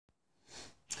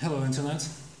Hello Internet.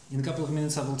 In a couple of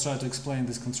minutes I will try to explain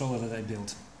this controller that I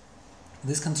built.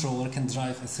 This controller can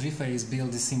drive a three-phase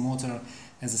BLDC motor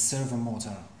as a servo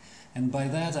motor. And by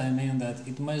that I mean that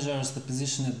it measures the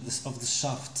position of the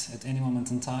shaft at any moment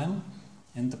in time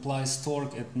and applies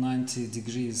torque at 90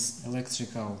 degrees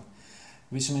electrical,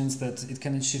 which means that it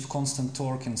can achieve constant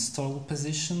torque in stall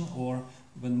position or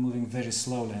when moving very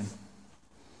slowly.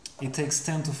 It takes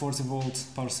 10 to 40 volt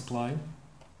power supply.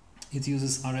 It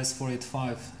uses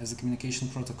RS485 as a communication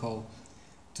protocol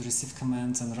to receive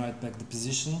commands and write back the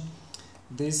position.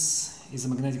 This is a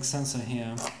magnetic sensor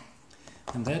here,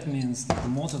 and that means that the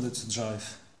motor that you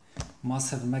drive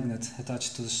must have a magnet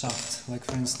attached to the shaft, like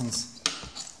for instance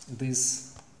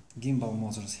these gimbal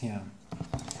motors here.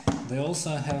 They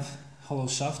also have hollow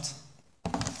shaft,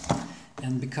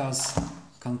 and because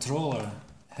controller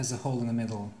has a hole in the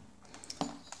middle,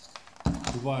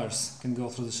 the wires can go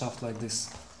through the shaft like this.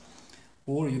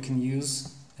 Or you can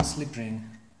use a slip ring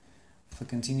for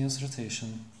continuous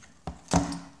rotation,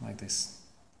 like this.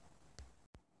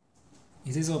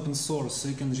 It is open source, so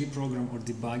you can reprogram or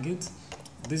debug it.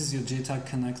 This is your JTAG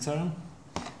connector.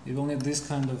 You will need this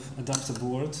kind of adapter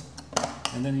board,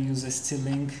 and then you use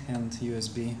ST-Link and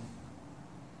USB.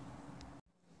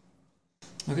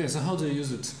 Okay, so how do you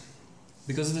use it?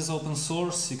 Because it is open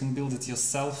source, you can build it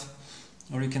yourself,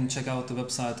 or you can check out the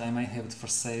website. I may have it for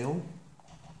sale.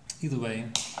 Either way,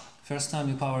 first time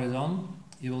you power it on,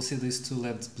 you will see these two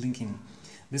LEDs blinking.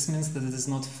 This means that it is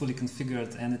not fully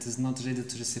configured and it is not ready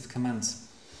to receive commands.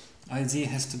 ID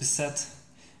has to be set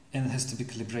and it has to be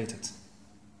calibrated.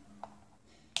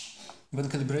 When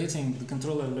calibrating, the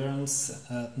controller learns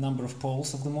a number of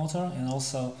poles of the motor and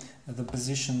also the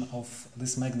position of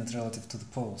this magnet relative to the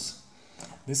poles.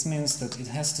 This means that it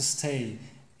has to stay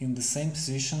in the same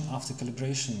position after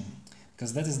calibration,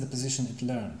 because that is the position it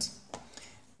learned.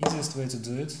 Easiest way to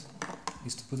do it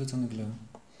is to put it on the glue.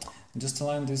 Just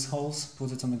align these holes,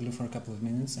 put it on the glue for a couple of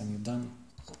minutes and you're done.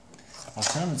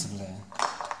 Alternatively,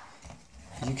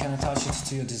 you can attach it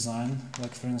to your design,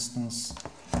 like for instance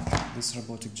this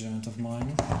robotic joint of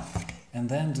mine, and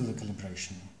then do the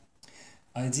calibration.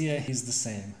 Idea is the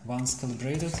same. Once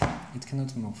calibrated, it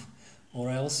cannot move, or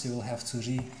else you will have to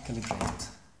recalibrate it.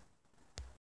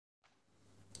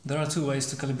 There are two ways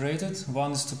to calibrate it.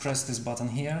 One is to press this button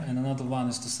here, and another one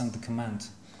is to send the command,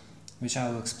 which I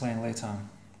will explain later.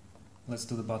 Let's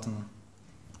do the button.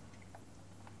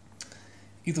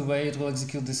 Either way, it will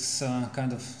execute this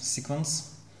kind of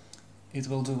sequence. It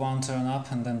will do one turn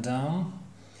up and then down.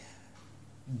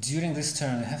 During this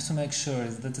turn, you have to make sure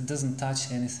that it doesn't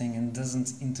touch anything and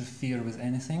doesn't interfere with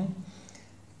anything.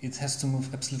 It has to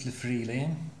move absolutely freely,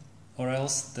 or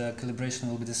else the calibration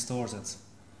will be distorted.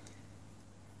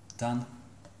 Done.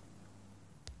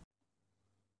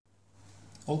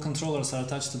 All controllers are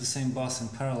attached to the same bus in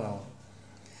parallel,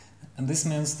 and this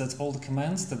means that all the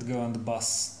commands that go on the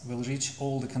bus will reach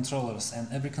all the controllers, and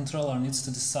every controller needs to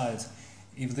decide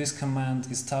if this command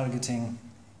is targeting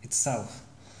itself.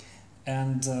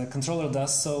 And the controller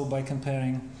does so by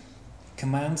comparing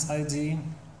command's ID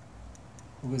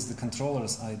with the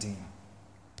controller's ID.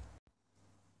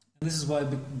 This is why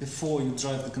before you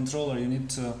drive the controller you need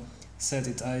to set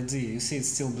its ID. You see it's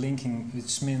still blinking,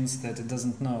 which means that it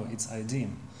doesn't know its ID.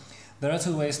 There are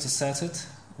two ways to set it.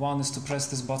 One is to press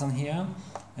this button here,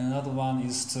 and another one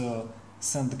is to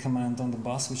send the command on the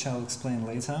bus, which I'll explain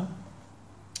later.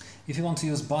 If you want to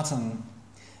use button,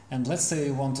 and let's say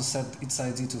you want to set its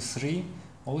ID to 3,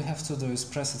 all you have to do is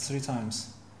press it 3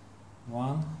 times.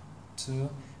 1, 2,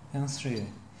 and 3.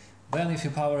 Then if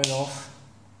you power it off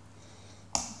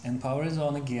and power it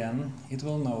on again, it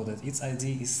will know that its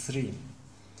ID is 3.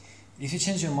 If you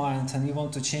change your mind and you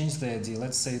want to change the ID,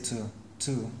 let's say to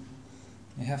 2,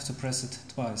 you have to press it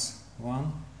twice.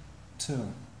 1,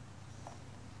 2.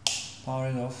 Power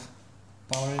it off,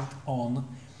 power it on,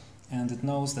 and it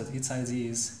knows that its ID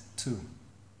is 2.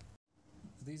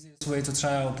 The easiest way to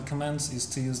try out the commands is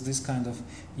to use this kind of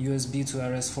USB to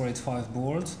RS485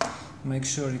 board. Make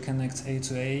sure you connect A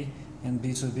to A and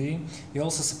B to B. You're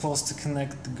also supposed to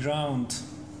connect the ground,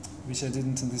 which I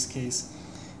didn't in this case.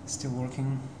 Still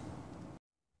working.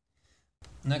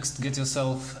 Next, get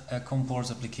yourself a COM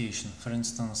port application, for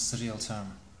instance Realterm.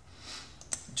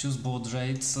 Choose baud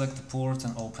rate, select the port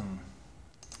and open.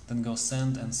 Then go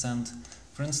send and send,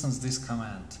 for instance, this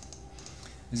command.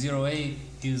 0A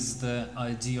is the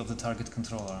ID of the target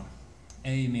controller.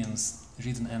 A means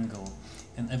read an angle,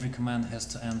 and every command has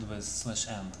to end with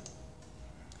 /m.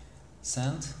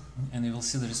 Send, and you will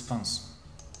see the response.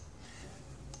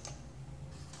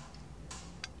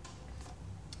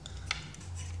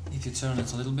 If you turn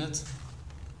it a little bit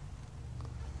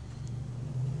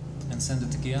and and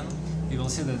send it again, you will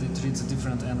see that it reads a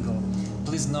different angle.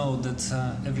 Please note that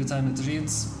every time it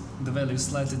reads, the value is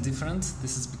slightly different.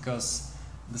 This is because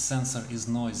the sensor is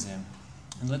noisy.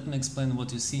 And let me explain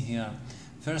what you see here.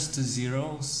 First two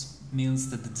zeros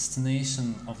means that the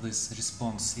destination of this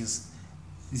response is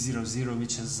 0, 0,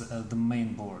 which is the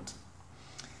main board.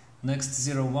 Next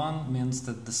 0, 1 means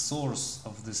that the source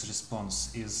of this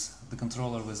response is the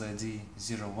controller with ID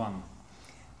 0, 1.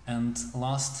 And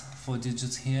last 4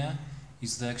 digits here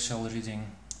is the actual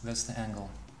reading, that's the angle.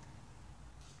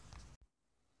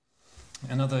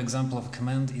 Another example of a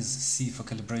command is C for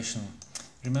calibration.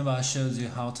 Remember I showed you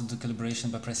how to do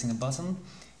calibration by pressing a button?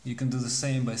 You can do the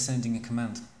same by sending a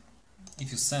command.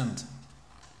 If you send,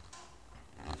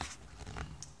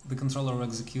 the controller will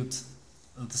execute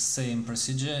the same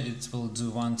procedure. It will do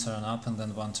one turn up and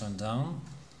then one turn down.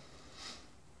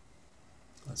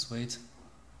 Let's wait.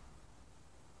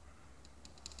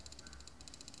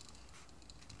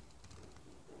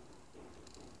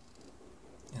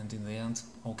 And in the end,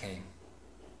 OK.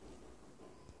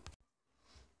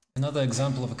 Another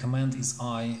example of a command is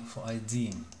I for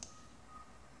ID.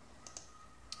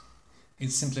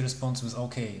 It simply responds with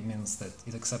OK, means that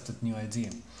it accepted new ID.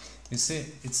 You see,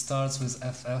 it starts with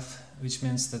FF, which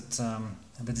means that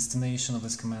the destination of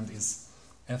this command is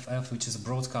FF, which is a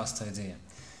broadcast ID.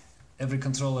 Every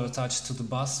controller attached to the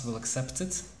bus will accept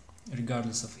it,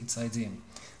 regardless of its ID.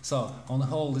 So, on the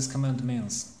whole, this command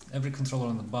means every controller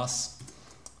on the bus,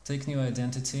 take new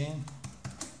identity,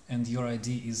 and your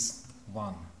ID is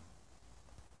 1.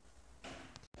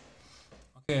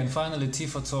 Okay, and finally T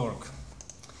for torque.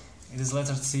 It is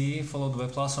letter T followed by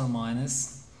plus or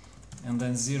minus, and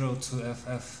then 0 to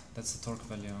FF, that's the torque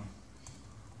value.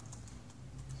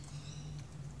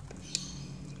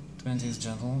 20 is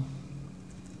gentle.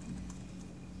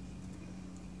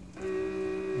 A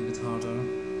bit harder.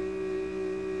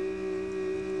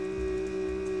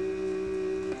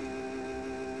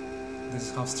 This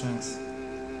is half strength.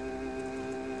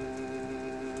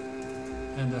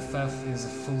 And FF is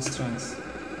full strength.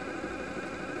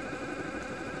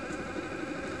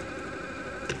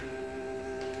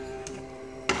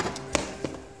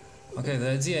 Okay,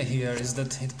 the idea here is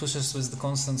that it pushes with the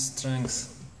constant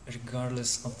strength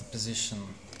regardless of the position.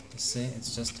 You see, it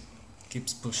just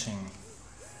keeps pushing.